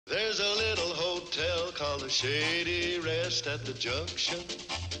There's a little hotel called the Shady Rest at the Junction.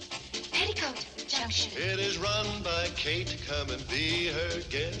 Petticoat Junction. It is run by Kate. Come and be her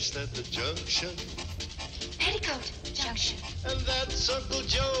guest at the Junction. Petticoat Junction. And that's Uncle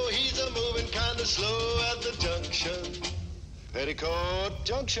Joe. He's a moving kind of slow at the Junction. Petticoat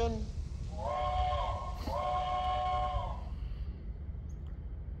Junction.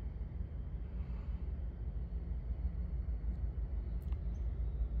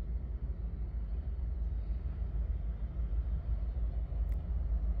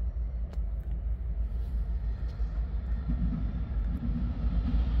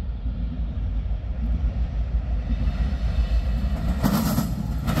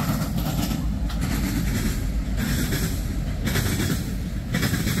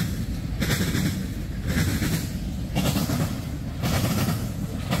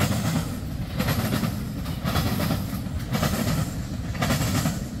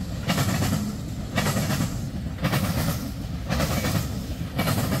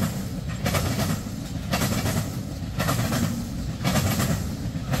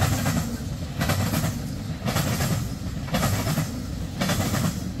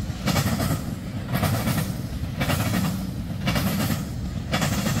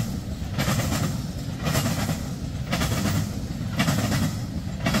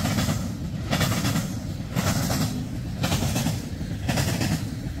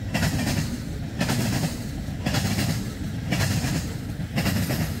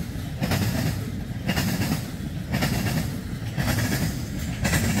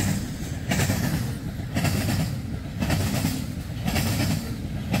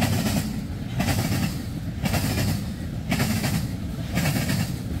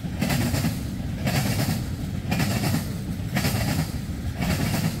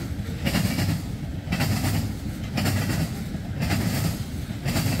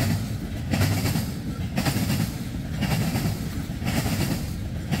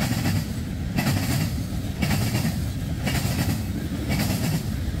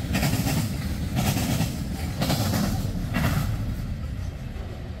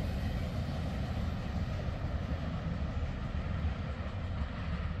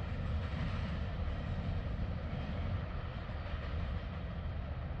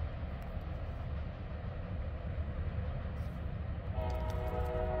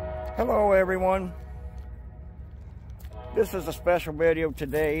 Hello everyone. This is a special video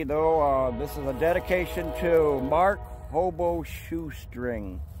today though. This is a dedication to Mark Hobo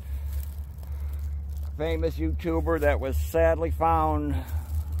Shoestring, famous YouTuber that was sadly found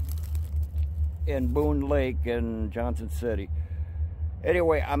in Boone Lake in Johnson City.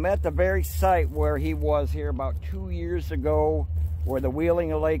 Anyway, I'm at the very site where he was here about 2 years ago, where the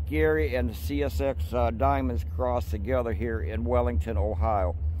Wheeling of Lake Erie and the CSX diamonds cross together here in Wellington,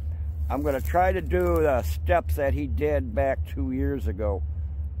 Ohio. I'm going to try to do the steps that he did back 2 years ago.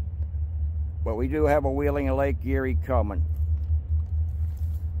 But we do have a Wheeling of Lake Erie coming.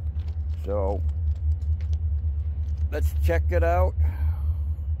 So, let's check it out.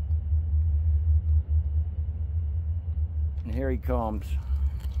 And here he comes.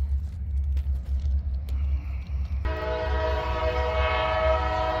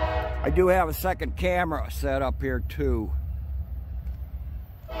 I do have a second camera set up here too.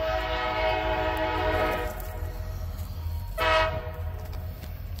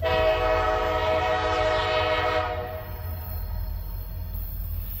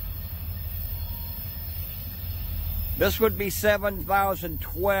 This would be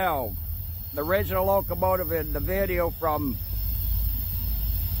 7012. The original locomotive in the video from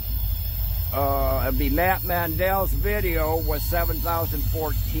it'd be Matt Mandel's video was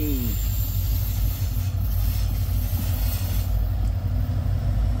 7014.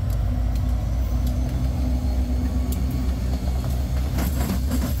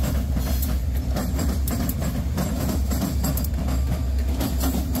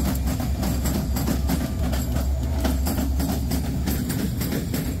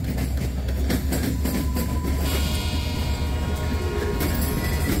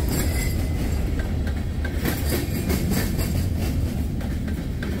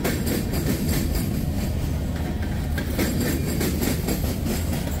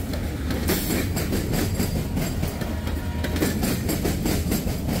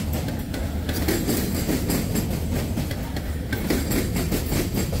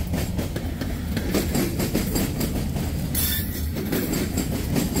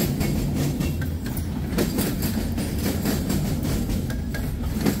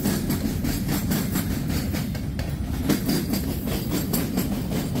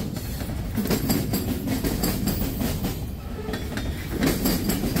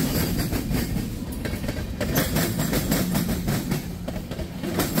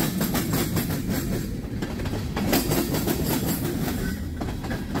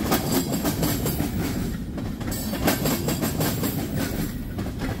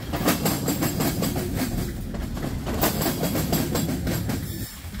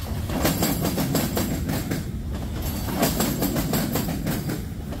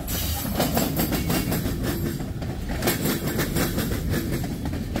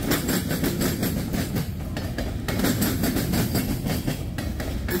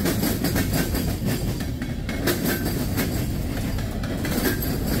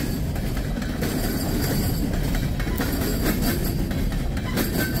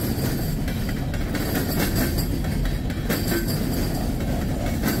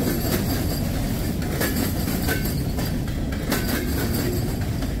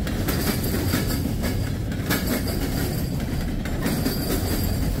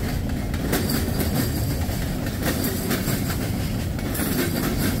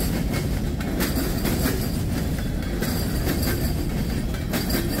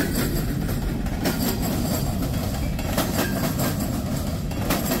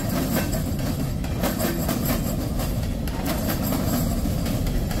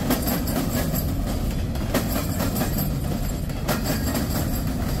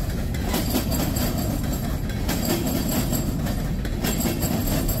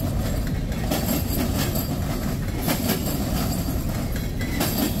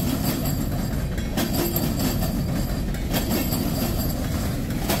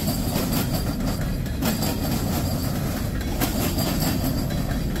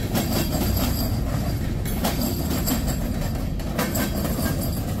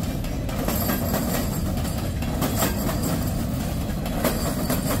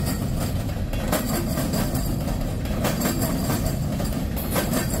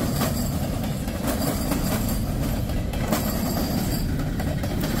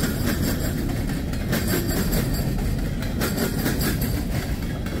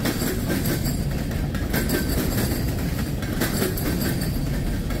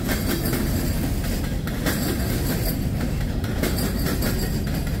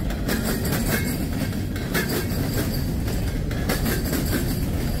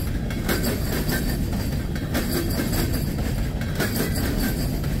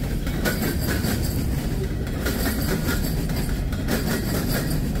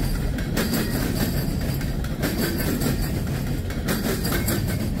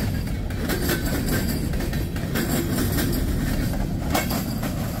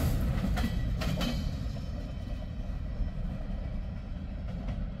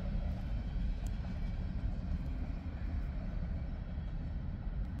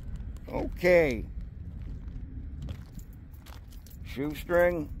 Okay.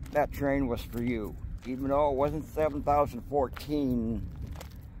 Shoestring, that train was for you. Even though it wasn't 7014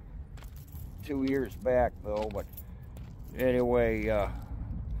 2 years back though, but anyway,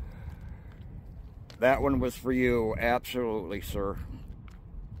 that one was for you, absolutely, sir.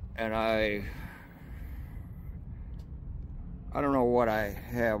 And I don't know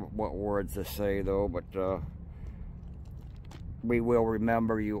what words to say though, but we will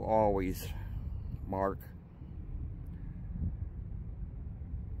remember you always, Mark.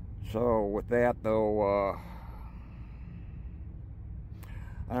 So with that though,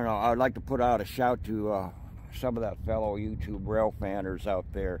 I don't know, I'd like to put out a shout to some of that fellow YouTube rail fanners out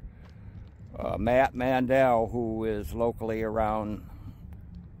there. Matt Mandel, who is locally around,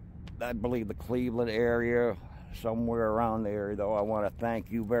 I believe, the Cleveland area, somewhere around there, though. I want to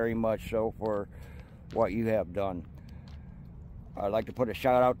thank you very much so for what you have done. I'd like to put a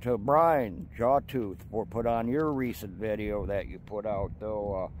shout out to Brian Jawtooth for put on your recent video that you put out,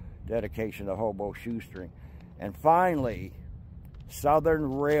 though, dedication to Hobo Shoestring. And finally, Southern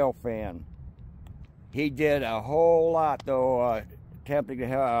Rail Fan. He did a whole lot, though, attempting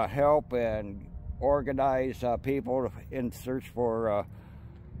to help and organize people in search for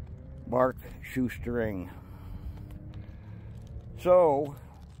Mark Shoestring. So,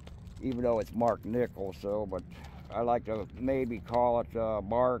 even though it's Mark Nichols, so, but I like to maybe call it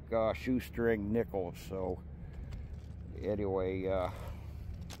Mark Shoestring Nichols. So, anyway, I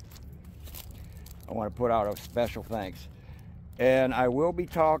want to put out a special thanks. And I will be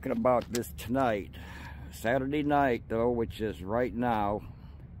talking about this tonight, Saturday night, though, which is right now,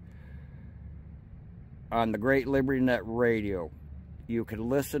 on the Great Liberty Net Radio. You can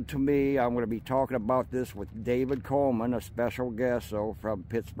listen to me. I'm going to be talking about this with David Coleman, a special guest, though, from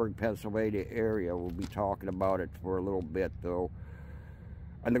Pittsburgh, Pennsylvania area. We'll be talking about it for a little bit, though,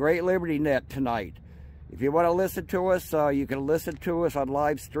 on the Great Liberty Net tonight. If you want to listen to us, you can listen to us on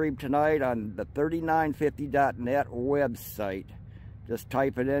live stream tonight on the 3950.net website. Just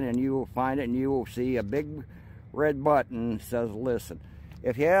type it in and you will find it, and you will see a big red button that says listen.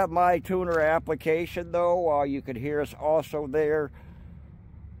 If you have my tuner application, though, you can hear us also there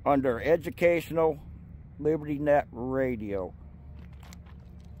under Educational Liberty Net Radio.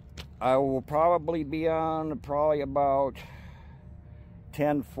 I will probably be on about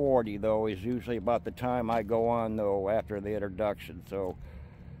 10:40, though, is usually about the time I go on, though, after the introduction. So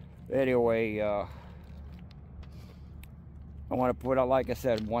anyway, I want to put out, like I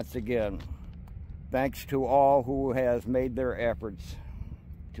said, once again, thanks to all who has made their efforts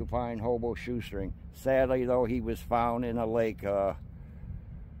to find Hobo Shoestring. Sadly, though, he was found in a lake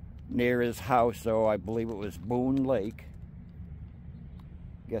near his house, so I believe it was Boone Lake.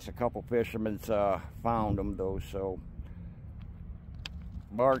 Guess a couple fishermen found him, though. So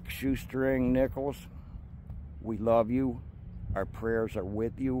Mark Shoestring Nichols, we love you. Our prayers are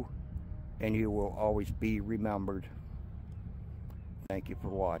with you, and you will always be remembered. Thank you for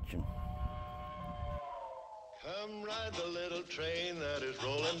watching. Come ride the little train that is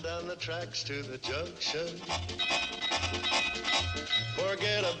rolling down the tracks to the junction.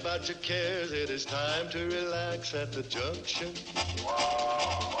 Forget about your cares, it is time to relax at the junction.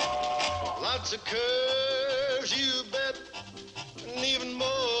 Lots of curves, you bet, and even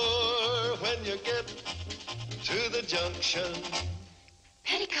more when you get to the junction.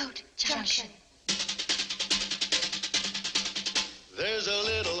 Petticoat Junction. There's a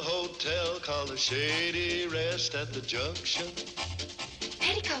little hotel called the Shady Rest at the junction.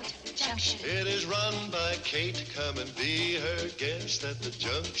 Petticoat Junction. It is run by Kate. Come and be her guest at the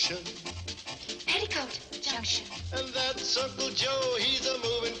junction. Petticoat Junction. And that's Uncle Joe. He's a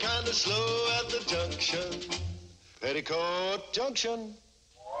moving kind of slow at the junction. Petticoat Junction.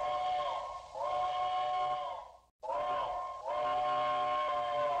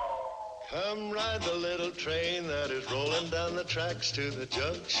 Come ride the little train that is rolling down the tracks to the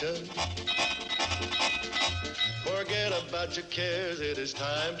junction. Forget about your cares, it is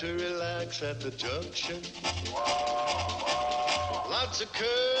time to relax at the junction. Lots of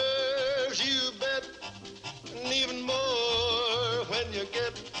curves, you bet, and even more when you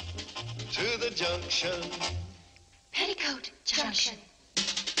get to the junction. Petticoat Junction.